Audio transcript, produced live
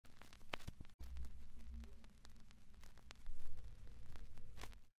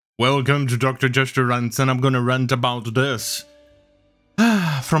Welcome to Dr. Jester Rants, and I'm gonna rant about this.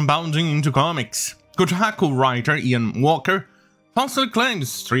 From bounding into comics, Kotaku writer Ian Walker falsely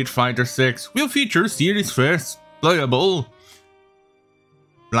claims Street Fighter 6 will feature series first playable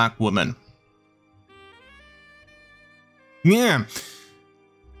black woman. Yeah.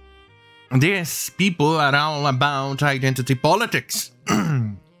 These people are all about identity politics.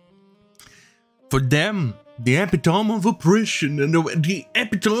 For them, the epitome of oppression and the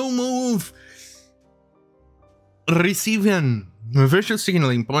epitome of receiving vicious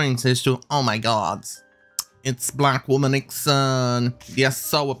signaling points is to, oh my god, it's Black Woman Nixon, they're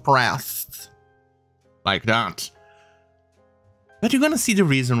so oppressed. Like that. But you're gonna see the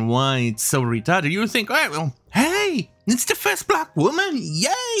reason why it's so retarded. You think, oh, well, hey, it's the first black woman,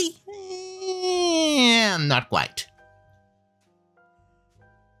 yay! Not quite.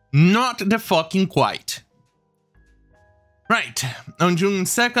 Not the fucking quite. Right, on June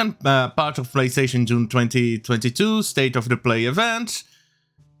 2nd, part of PlayStation June 2022 State of the Play event,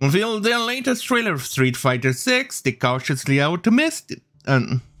 revealed their latest trailer of Street Fighter 6, the cautiously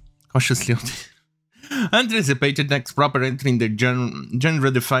anticipated next proper entry in the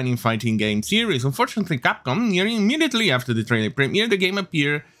genre-defining fighting game series. Unfortunately, Capcom, nearly immediately after the trailer premiere, the game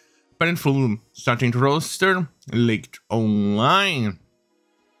appeared apparent full starting roster leaked online.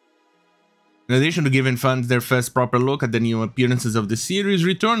 In addition to giving fans their first proper look at the new appearances of the series,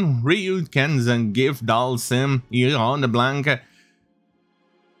 return Ryu, Ken, Zangief, Dal, Sim, on the Blanca.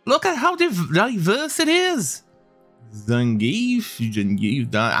 Look at how diverse it is! Zangief,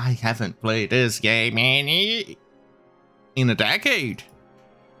 I haven't played this game in a decade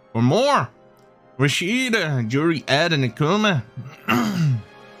or more. Rashida, Juri, Ed, and Akuma.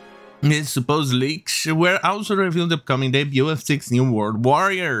 These supposed leaks were also revealed the upcoming debut of 6 new World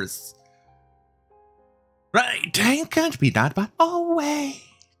Warriors. Right, it can't be that bad. Oh, wait.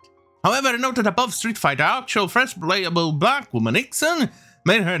 However, noted above, Street Fighter actual first playable black woman Nixon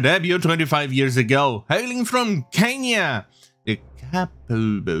made her debut 25 years ago, hailing from Kenya. The Cap,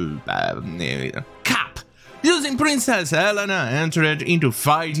 using Princess Helena, entered into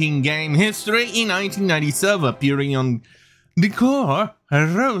fighting game history in 1997, appearing on the core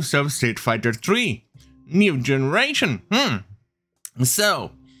roster of Street Fighter 3. New generation.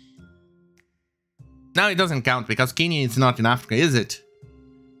 So, now it doesn't count because Kenya is not in Africa, is it?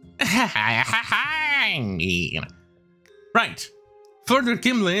 Right. Further,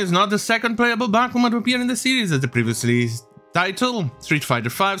 Kimberly is not the second playable black woman to appear in the series, as the previously titled Street Fighter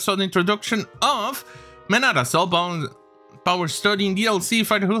V saw the introduction of Menada, soulbound power studying DLC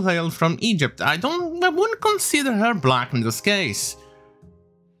fighter who hailed from Egypt. I wouldn't consider her black in this case.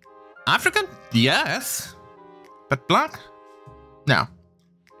 African? Yes. But black? No.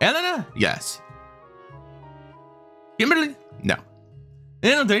 Elena? Yes. Kimberly? No.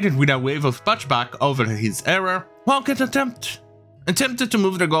 Inundated with a wave of touchback over his error, Walker attempted to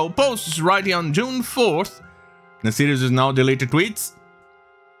move the goalposts right on June 4th. The series is now deleted tweets.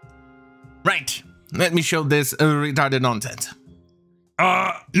 Right, let me show this retarded nonsense.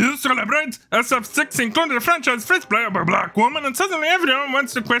 You celebrate SF6 included the franchise first playable black woman, and suddenly everyone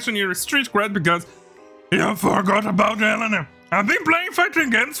wants to question your street cred because you forgot about Elena. I've been playing fighting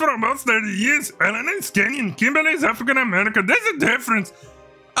games for almost 30 years. Elena is Kenyan, Kimberly is African American. There's a difference.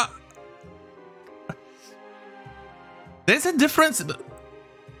 There's a difference.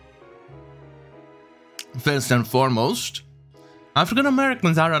 First and foremost, African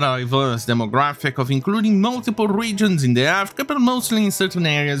Americans are a diverse demographic of including multiple regions in the Africa, but mostly in certain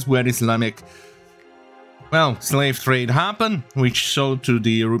areas where Islamic, well, slave trade happened, which sold to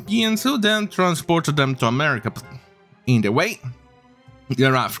the Europeans who then transported them to America. Either way,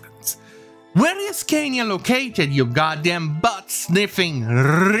 they're Africans. Where is Kenya located, you goddamn butt-sniffing,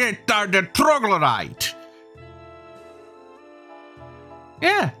 retarded troglodyte?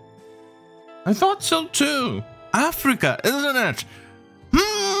 Yeah, I thought so too. Africa, isn't it?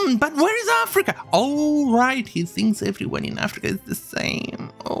 But where is Africa? Oh, right, he thinks everyone in Africa is the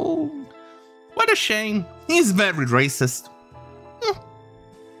same. Oh, what a shame. He's very racist.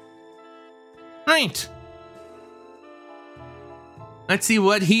 Right. Let's see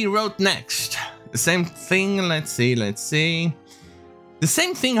what he wrote next. The same thing, let's see. The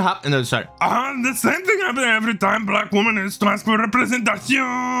same thing happened, no, sorry. The same thing happens every time black woman is to ask for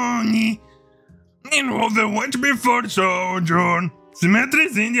representation. In all the went before sojourn.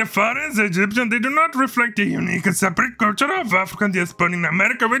 Symmetries in the far as Egyptian, they do not reflect the unique and separate culture of African diaspora in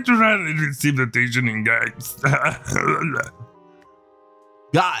America, which rarely receive attention in games.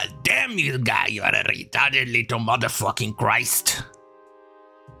 God damn you, guy, you are a retarded little motherfucking Christ.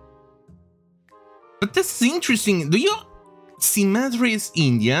 But this is interesting. Do you Symmetry is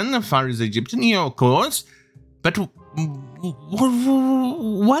Indian, Far is Egyptian, yeah, of course. But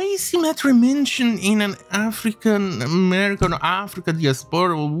why is symmetry mentioned in an African American or African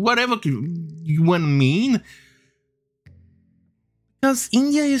diaspora or whatever you want to mean? Because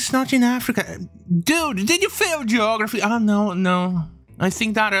India is not in Africa. Dude, did you fail geography? Oh, no. I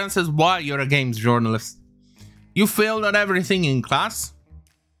think that answers why you're a games journalist. You failed at everything in class,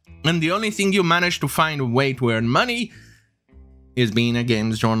 and the only thing you managed to find a way to earn money is being a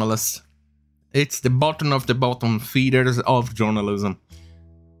games journalist. It's the bottom of the bottom feeders of journalism.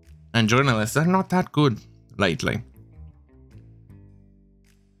 And journalists are not that good lately.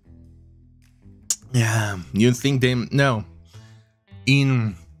 Yeah, you think they... No.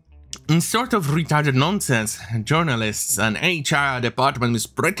 In sort of retarded nonsense, journalists and HR department is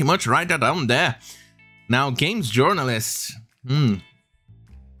pretty much right around there. Now, games journalists...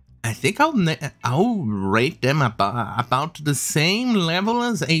 I think I'll rate them about the same level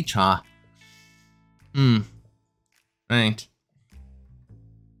as HR. Right.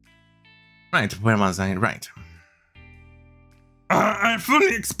 Right, where was I? Right. I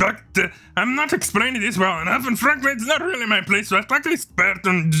fully expect... I'm not explaining this well enough, and frankly, it's not really my place to act like an expert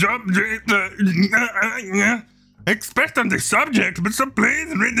on expert on the subject, but so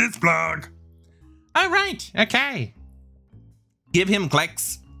please read this blog. Alright, okay. Give him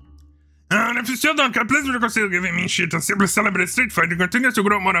clicks. And if you still don't care, please consider giving me shit and simply celebrate Street Fighter continues to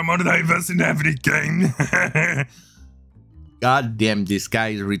grow more and more diverse in every game. God damn, this guy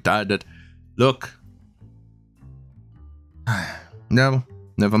is retarded. Look. No,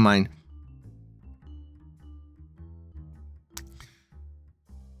 never mind.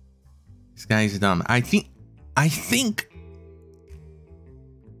 This guy is dumb. I think...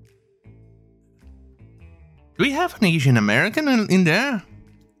 Do we have an Asian American in there?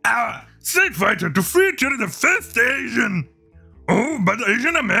 Street Fighter to feature the first Asian. Oh, but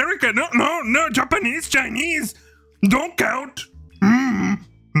Asian American? No, Japanese, Chinese. Don't count.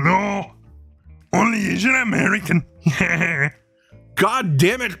 No. Only Asian American. God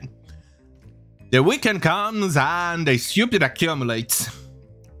damn it. The weekend comes and the stupid accumulates.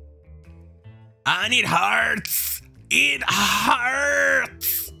 And it hurts. It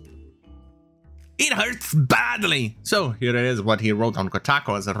hurts. It hurts badly. So here it is what he wrote on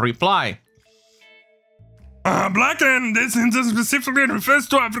Kotaku as a reply. Black and this instance specifically refers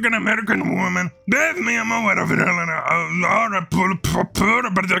to African-American women. Beth me, I'm aware of it, Laura, Puerto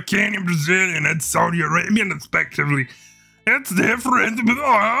Ricanian, Brazilian, and Saudi Arabian, respectively. It's different.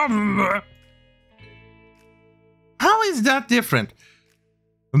 How is that different?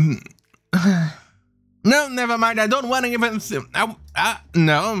 No, never mind. I don't want to even...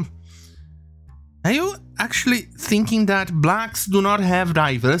 no. Are you actually thinking that blacks do not have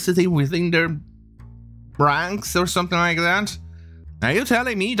diversity within their ranks or something like that? Are you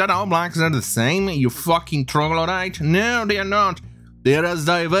telling me that all blacks are the same, you fucking troglodyte? No, they are not. They're as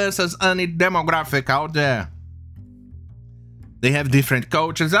diverse as any demographic out there. They have different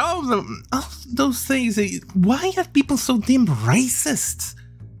cultures, all those things. Why are people so damn racist?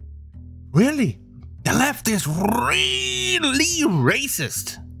 Really? The left is really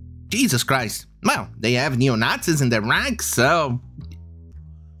racist. Jesus Christ. Well, they have neo-Nazis in their ranks, so...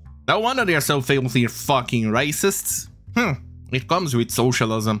 No wonder they're so filthy fucking racists. It comes with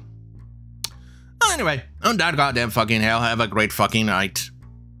socialism. Anyway, on that goddamn fucking hell, have a great fucking night.